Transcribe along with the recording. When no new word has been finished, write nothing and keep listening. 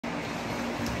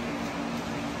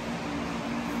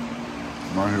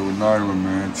I'm out here with Nyla,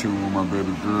 man, chilling with my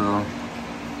baby girl.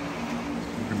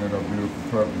 Looking at our beautiful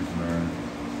puppies, man.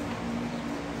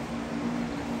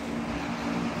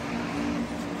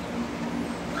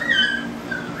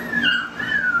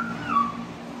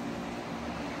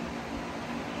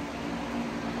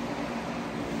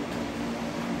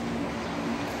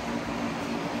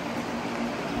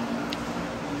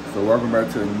 So welcome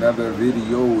back to another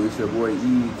video. It's your boy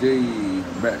EJ.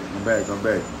 I'm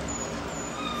back.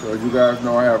 So as you guys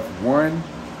know, I have one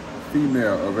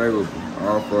female available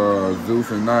off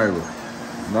Zeus and Nyla.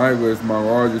 Nyla is my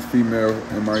largest female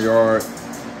in my yard,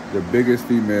 the biggest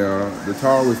female, the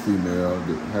tallest female,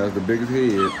 that has the biggest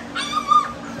head,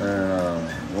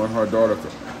 and one of her daughters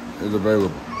is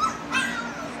available.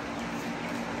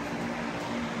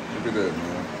 Look at that,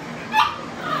 man.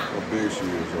 How big she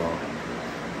is, y'all.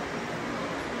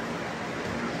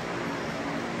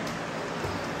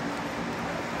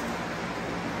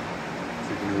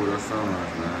 With her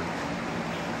sons, man.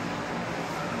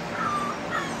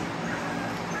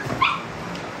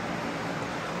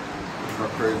 My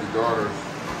crazy daughters.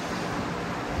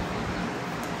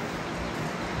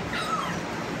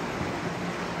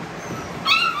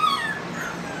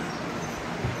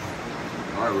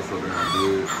 I was so damn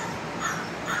good.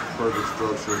 Perfect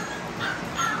structure.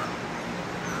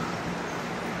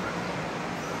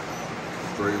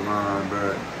 Straight line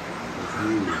back. It's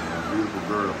huge, man. Beautiful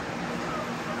girl.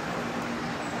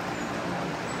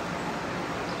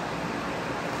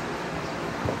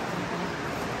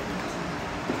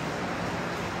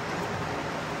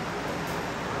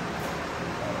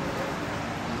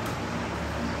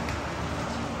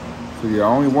 So yeah,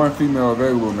 only one female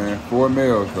available, man. 4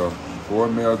 males though. 4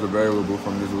 males available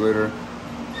from this litter.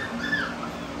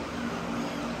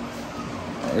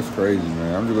 Oh, it's crazy,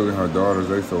 man. I'm just looking at her daughters.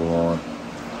 They so hard.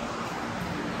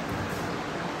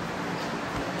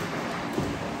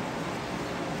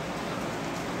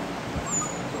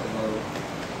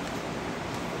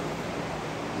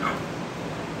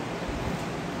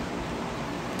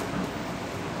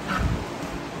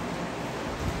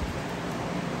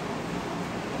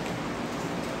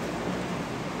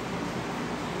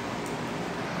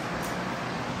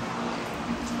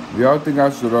 Y'all think I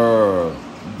should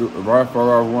rifle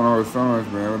off one of her sons,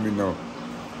 man? Let me know.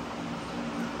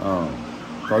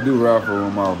 If I do rifle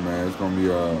him off, man, it's gonna be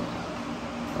I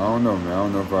don't know, man. I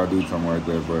don't know if I do something like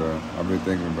that, but I've been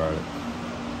thinking about it.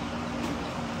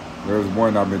 There's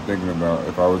one I've been thinking about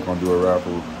if I was gonna do a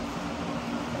raffle.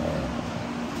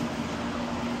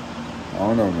 I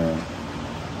don't know, man.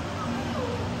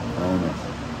 I don't know.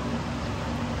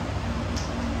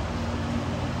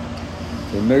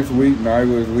 So next week,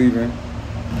 Nyla is leaving,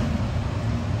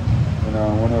 and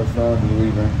one of her sons is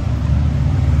leaving.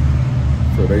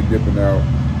 So they dipping out.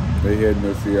 They heading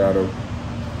to Seattle.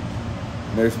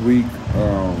 Next week,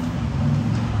 over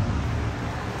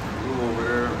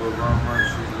there, little Mama,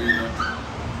 she's leaving.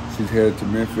 She's headed to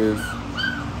Memphis.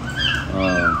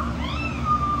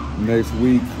 Next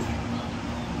week,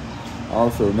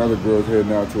 also another girl's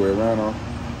heading out to Atlanta.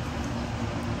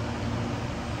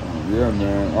 Yeah,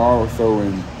 man. Also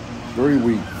in 3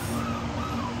 weeks,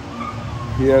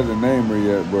 he hasn't named her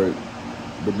yet, but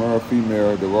the male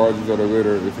female, the largest of the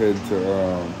litter, is heading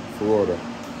to Florida.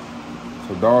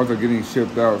 So dogs are getting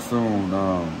shipped out soon.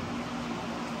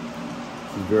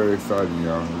 It's very exciting,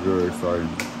 y'all. It's very exciting.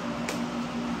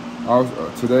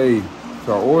 Today,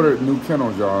 so I ordered new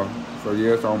kennels, y'all. So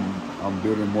yes, I'm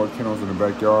building more kennels in the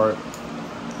backyard.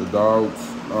 The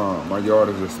dogs, my yard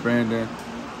is expanding.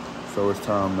 So it's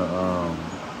time to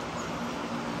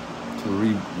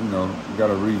you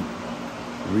gotta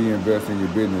reinvest in your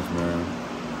business, man.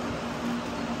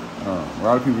 A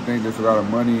lot of people think there's a lot of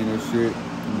money in this shit,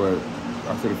 but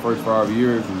I said the first 5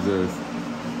 years is just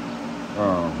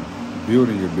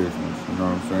building your business, you know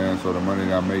what I'm saying? So the money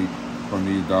that I make from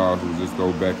these dogs will just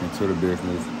go back into the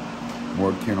business.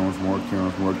 More kennels,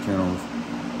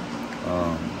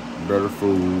 better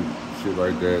food, shit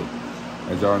like that.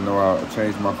 As y'all know, I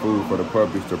changed my food for the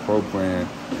puppies to Pro Plan.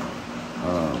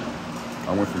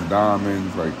 I went from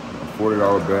diamonds, like a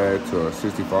 $40 bag to a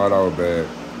 $65 bag.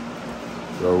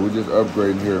 So we're just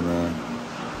upgrading here, man.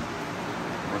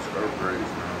 Bunch of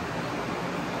upgrades, man.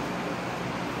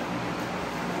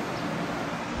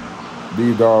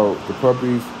 These dogs, the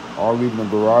puppies, all leaving the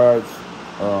garage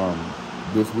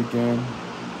this weekend.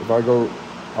 If I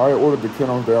ordered the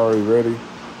kennels, they're already ready.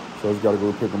 So I just gotta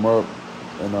go pick them up.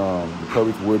 And the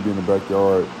puppies will be in the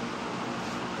backyard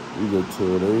either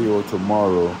today or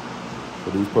tomorrow.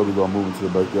 So these puppies are moving to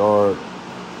the backyard.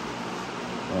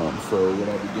 So what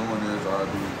I'll be doing is I'll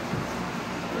be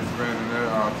expanding that.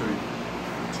 I'll take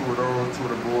two of the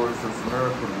boys to Samara,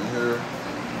 put them in here,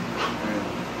 and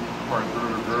probably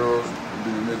 3 of the girls and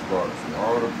be in this box. And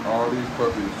all these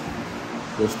puppies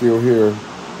that's still here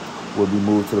will be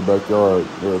moved to the backyard.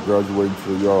 They're graduating to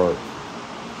the yard.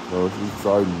 So it's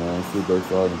exciting, man. Super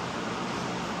exciting.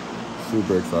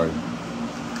 Super exciting.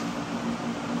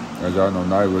 As y'all know,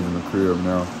 Nyla's in the crib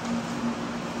now.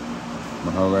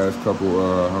 Her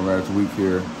last week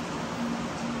here.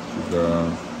 She's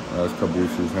last couple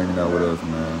weeks she was hanging out with us,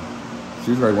 man.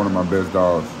 She's like one of my best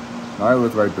dogs.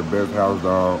 Nyla's like the best house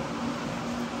dog,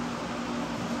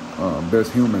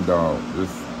 best human dog. She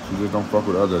just don't fuck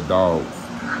with other dogs.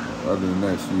 Other than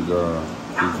that, she's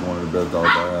one of the best dogs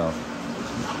I have.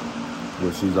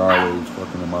 But she's always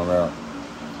fucking in my lap.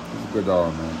 She's a good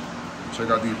dog, man. Check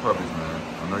out these puppies, man.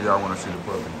 I know y'all want to see the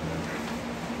puppies, man.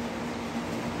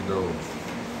 Look at those.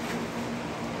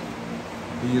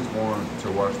 He is going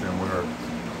to watch them with her,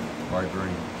 light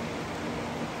green.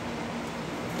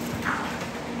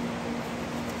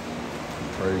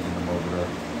 Crazy them over there.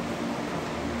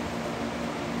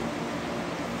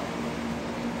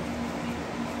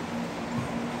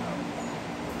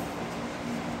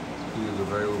 He is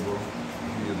available.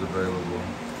 He is available.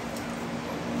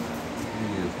 He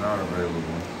is not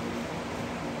available.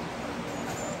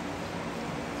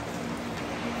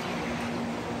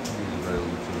 He is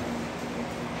available too.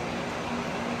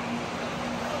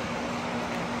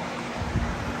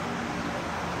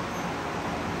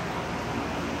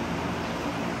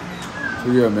 So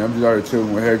yeah, man, I'm just out here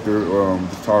chilling with Hector,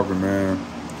 just talking, man.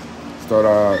 Start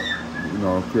out,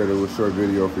 create a little short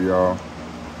video for y'all.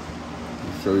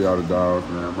 Show y'all the dogs,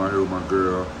 man. I'm out here with my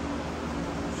girl.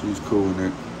 She's cool in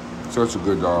it. Such a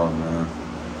good dog, man.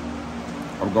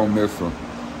 I'm gonna miss her.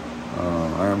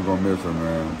 I am gonna miss her,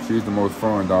 man. She's the most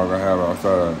fun dog I have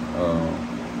outside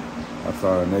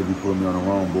of Navy put me on the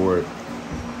wrong board.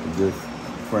 Just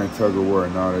playing tug of war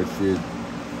and all that shit.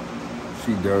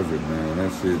 She does it, man.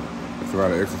 That shit. It's a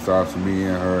lot of exercise for me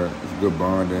and her. It's good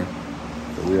bonding.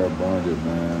 So we have bonded,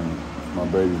 man. It's my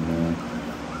baby, man.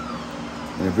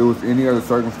 And if it was any other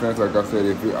circumstance, like I said,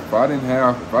 if I didn't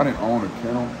own a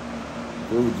kennel,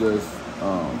 it was just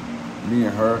me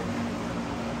and her.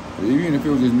 Even if it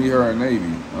was just me, her, and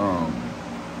Navy,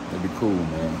 it'd be cool,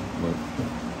 man. But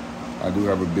I do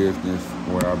have a business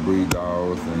where I breed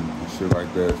dogs and shit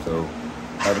like that. So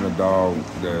having a dog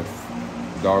that's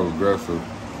dog aggressive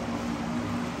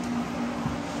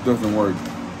doesn't work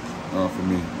for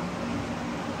me.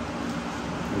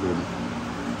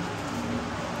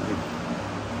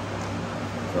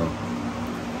 So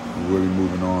we're really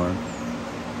moving on.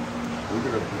 Look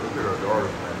at our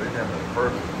daughters, man. They have it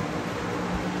perfect.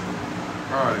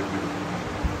 How they do.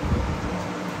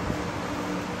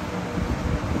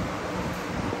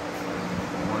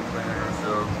 One cleaning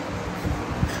herself.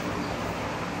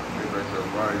 Get back to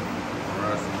life.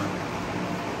 Wrestling.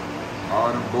 All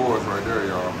them boys right there,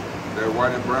 y'all. That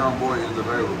white and brown boy is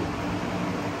available.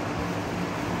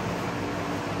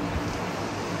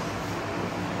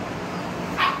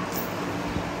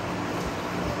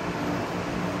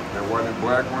 White and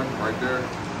black one right there,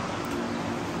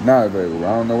 not available.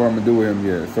 I don't know what I'm gonna do with him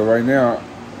yet. So right now,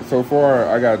 so far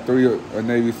I got 3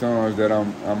 Navy Sons that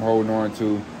I'm holding on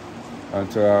to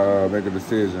until I make a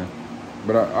decision.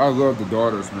 But I love the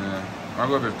daughters, man. I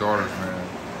love his daughters, man.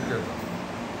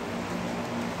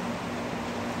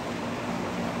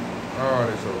 Oh,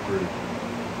 they're so pretty.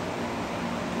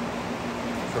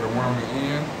 So the one on the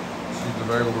end, she's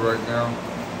available right now,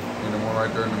 and the one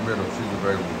right there in the middle, she's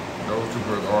available. Those 2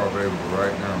 girls are available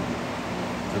right now.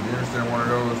 So if you understand one of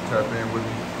those, tap in with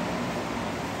me.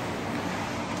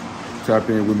 Tap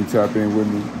in with me, tap in with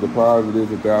me. The prize it is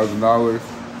 $1,000.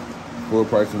 Full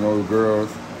price on those girls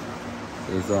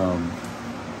is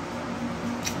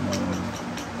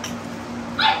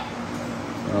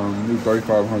new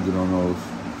 $3,500 on those.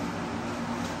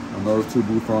 On those 2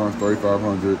 Bouffons,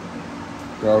 $3,500.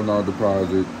 $1,000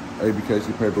 deposit.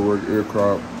 ABKC paperwork, ear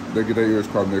crop. They get their ears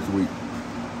cropped next week.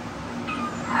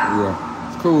 Yeah,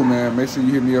 it's cool, man. Make sure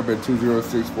you hit me up at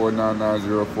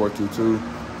 206-499-0422.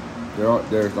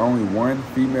 There's only 1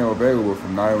 female available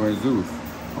from Nyla and Zeus.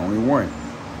 Only 1.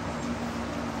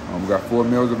 We got 4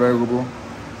 males available.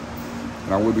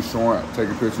 And I will be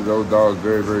taking pictures of those dogs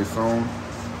very, very soon.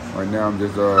 Right now, I'm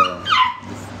just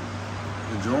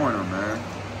enjoying them, man.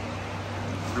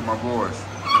 Look at my boys.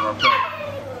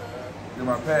 Get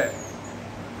my pet.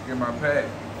 Get my pet.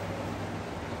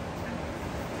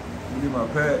 Get my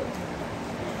pet.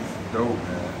 This is dope,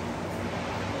 man.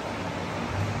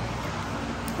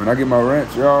 When I get my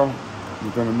ranch, y'all,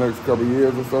 within the next couple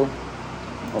years or so,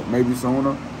 or maybe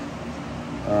sooner,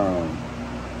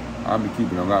 I'll be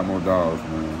keeping a lot more dogs,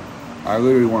 man. I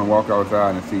literally want to walk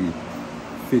outside and see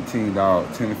 $15,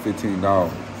 $10 to $15.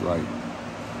 Like,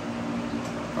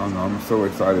 I don't know, I'm so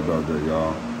excited about that,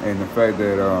 y'all. And the fact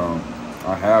that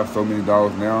I have so many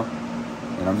dogs now,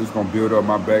 and I'm just gonna build up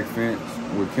my back fence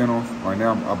with kennels. Right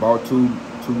now, I bought two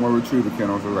more retriever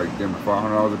kennels. They're like damn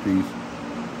 $500 a piece.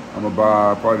 I'm gonna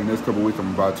buy probably the next couple weeks.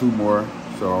 I'm gonna buy 2 more,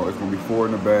 so it's gonna be 4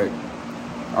 in the back.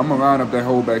 I'm gonna line up that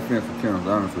whole back fence with kennels,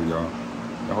 honestly, y'all.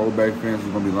 The whole back fence is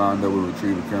gonna be lined up with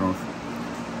retriever kennels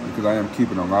because I am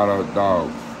keeping a lot of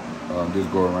dogs this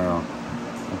go around.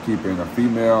 I'm keeping a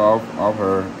female off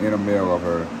her and a male off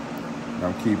her. And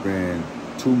I'm keeping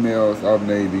 2 males off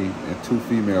Navy and 2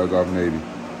 females off Navy.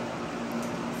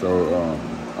 So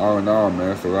all in all,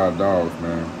 man, it's a lot of dogs,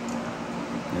 man.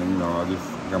 And you know, I just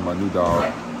got my new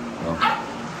dog. So.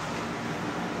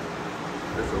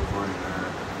 It's so funny,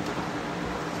 man.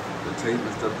 The tape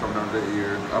and stuff coming out of their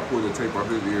ears. I pulled the tape off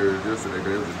his ears yesterday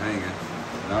because it was just hanging.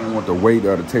 And I don't want the weight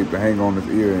of the tape to hang on his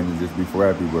ear and just be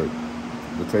flappy, but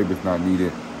the tape is not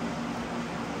needed.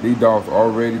 These dogs are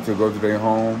ready to go to their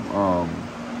home.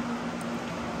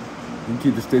 You can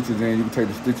keep the stitches in. You can take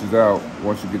the stitches out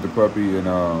once you get the puppy and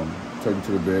take him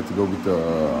to the vet to go get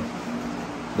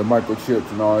the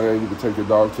microchips and all that. You can take your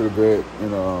dog to the vet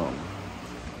and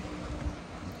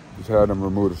just have them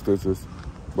remove the stitches.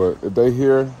 But if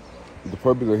the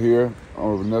puppies are here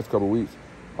over the next couple of weeks,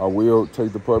 I will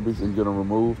take the puppies and get them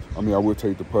removed. I mean, I will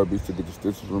take the puppies to get the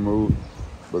stitches removed.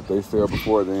 But if they stay up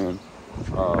before then,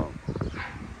 we'll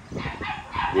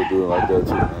do it like that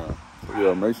too, man. So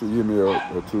yeah, make sure you hit me up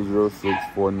at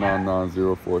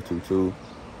 206-499-0422.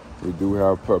 We do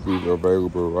have puppies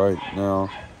available right now.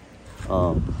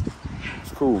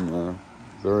 It's cool, man.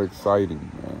 Very exciting,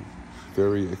 man.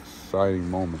 Very exciting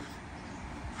moments.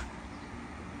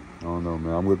 I don't know,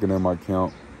 man. I'm looking at my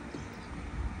count.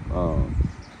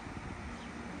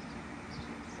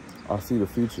 I see the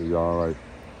future, y'all. Like,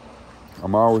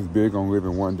 I'm always big on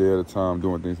living one day at a time,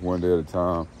 doing things one day at a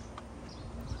time.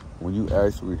 When you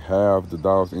actually have the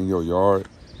dogs in your yard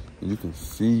and you can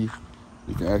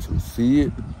actually see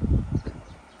it.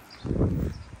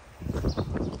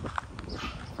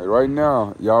 Like right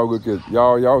now, y'all look at,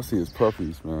 y'all see his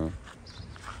puppies, man.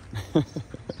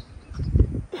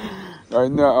 Right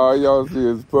now, all y'all see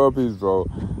is puppies, bro.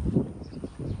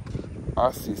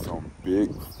 I see some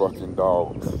big fucking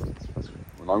dogs.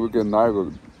 When I look at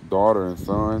Nyla's daughter and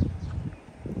son,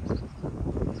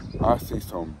 I see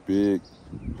some big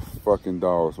fucking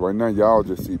dogs. Right now, y'all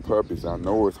just see puppies. I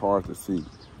know it's hard to see.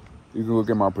 You can look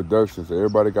at my production. So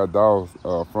everybody got dogs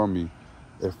from me.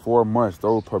 At 4 months,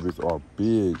 those puppies are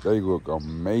big. They look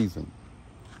amazing.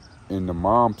 And the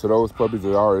mom to those puppies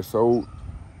that I already sold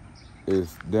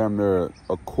is damn near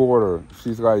a quarter.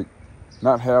 She's like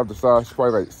not half the size. She's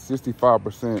probably like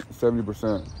 65%,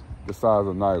 70% the size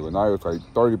of Nyla. Nyla's like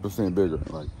 30% bigger.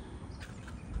 Like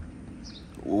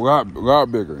a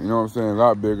lot bigger. You know what I'm saying? A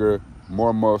lot bigger,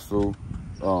 more muscle,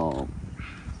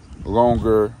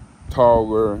 longer,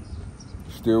 taller.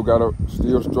 Still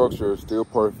structure, still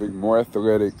perfect, more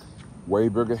athletic, way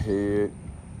bigger head.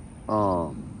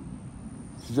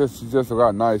 She's just a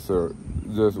lot nicer.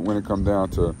 Just when it comes down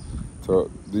to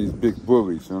these big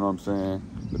bullies, you know what I'm saying?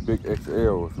 The big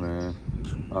XLs, man.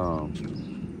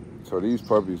 So these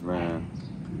puppies, man,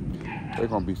 they're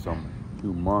gonna be some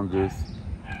humongous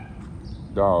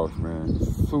dogs, man.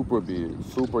 Super big,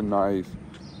 super nice,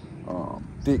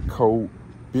 thick coat,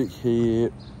 big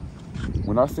head.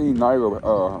 When I seen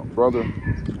Nyla brother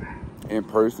in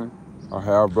person, or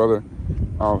half brother,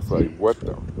 I was like, what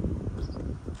the?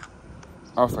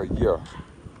 I was like, yeah,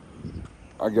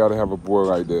 I gotta have a boy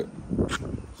like that.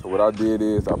 So what I did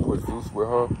is I put Zeus with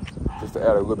her just to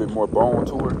add a little bit more bone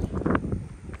to her.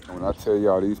 And when I tell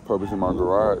y'all these puppies in my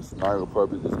garage, Nyla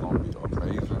puppies is gonna be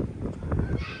amazing.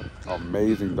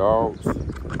 Amazing dogs.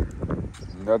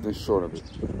 Nothing short of it.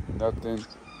 Nothing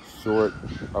short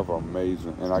of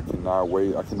amazing. And I cannot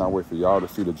wait for y'all to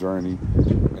see the journey.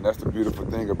 And that's the beautiful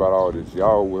thing about all this.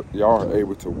 Y'all are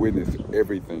able to witness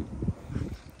everything.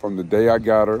 From the day I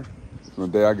got her,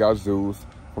 from the day I got Zeus,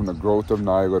 from the growth of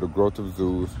Nyla, the growth of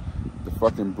Zeus, the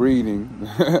fucking breeding,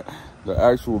 the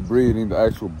actual breeding, the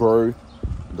actual birth,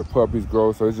 the puppies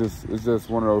grow. So it's just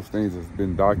one of those things that's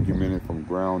been documented from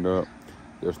ground up.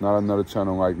 There's not another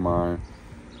channel like mine.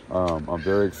 I'm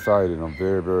very excited. I'm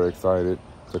very, very excited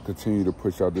to continue to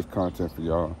push out this content for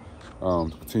y'all. To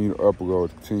continue to upload,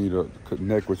 to continue to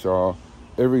connect with y'all.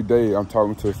 Every day I'm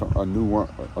talking to a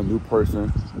new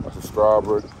person, a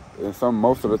subscriber, and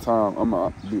most of the time, I'm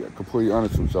gonna be completely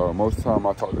honest with y'all. Most of the time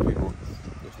I talk to people,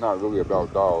 it's not really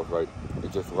about dogs, like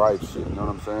it's just life shit, you know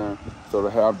what I'm saying? So to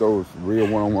have those real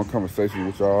one-on-one conversations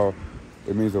with y'all,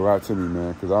 it means a lot to me,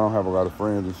 man, because I don't have a lot of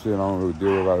friends and shit. I don't really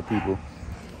deal with a lot of people.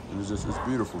 And it's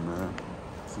beautiful, man.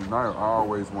 See, Naya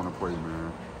always want to play,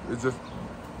 man.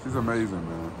 She's amazing,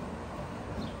 man.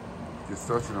 She's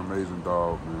such an amazing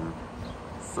dog, man.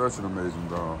 Such an amazing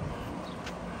dog.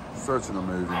 Such an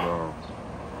amazing dog.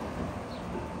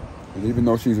 And even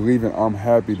though she's leaving, I'm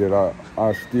happy that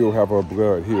I still have her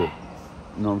blood here.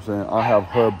 You know what I'm saying? I have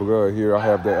her blood here. I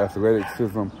have that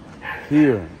athleticism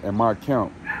here in my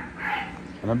camp.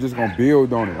 And I'm just going to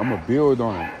build on it. I'm going to build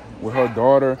on it. With her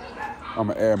daughter, I'm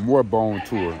going to add more bone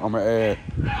to her. I'm going to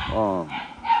add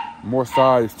more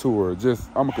size to her.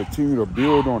 I'm going to continue to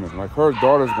build on it. Like, her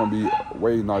daughter's going to be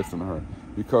way nicer than her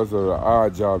because of the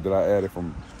odd job that I added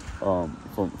from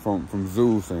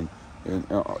Zeus. And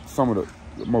some of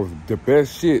the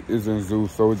best shit is in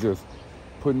Zeus. So just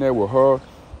putting that with her,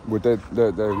 with that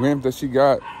limp that she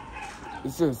got,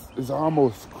 it's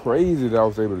almost crazy that I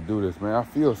was able to do this, man. I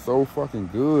feel so fucking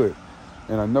good.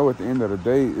 And I know at the end of the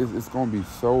day, it's going to be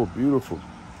so beautiful.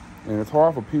 And it's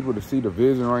hard for people to see the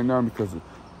vision right now because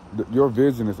your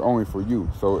vision is only for you.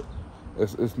 So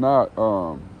it's not,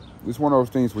 it's one of those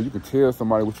things where you can tell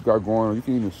somebody what you got going on. You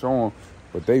can even show them,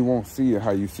 but they won't see it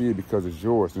how you see it because it's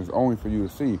yours. And it's only for you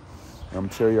to see. And I'm going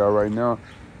to tell y'all right now,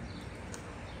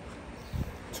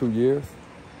 2 years.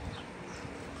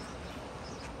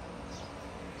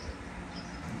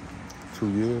 2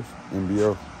 years,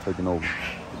 NBL taking over.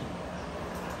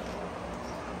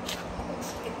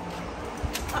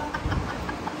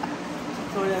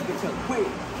 So that bitch up quick.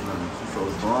 She's so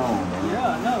strong, man. Yeah, I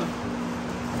know.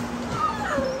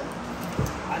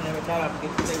 I never thought I could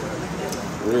get to stay with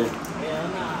her. Really? Hell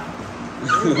nah.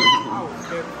 I was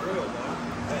scared for real, man.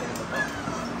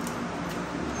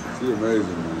 She's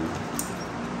amazing, man.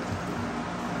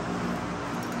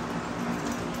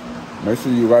 Make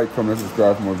sure you like, comment, and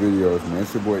subscribe for more videos, man.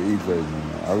 It's your boy EJ,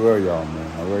 man. I love y'all,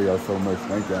 man. I love y'all so much.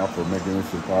 Thank y'all for making this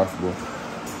shit possible.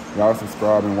 Y'all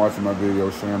subscribing, watching my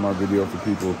videos, sharing my videos to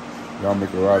people. Y'all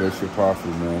make a lot of this shit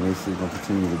possible, man. This shit gonna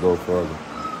continue to go further.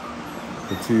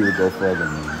 Continue to go further,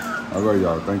 man. I love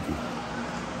y'all. Thank you.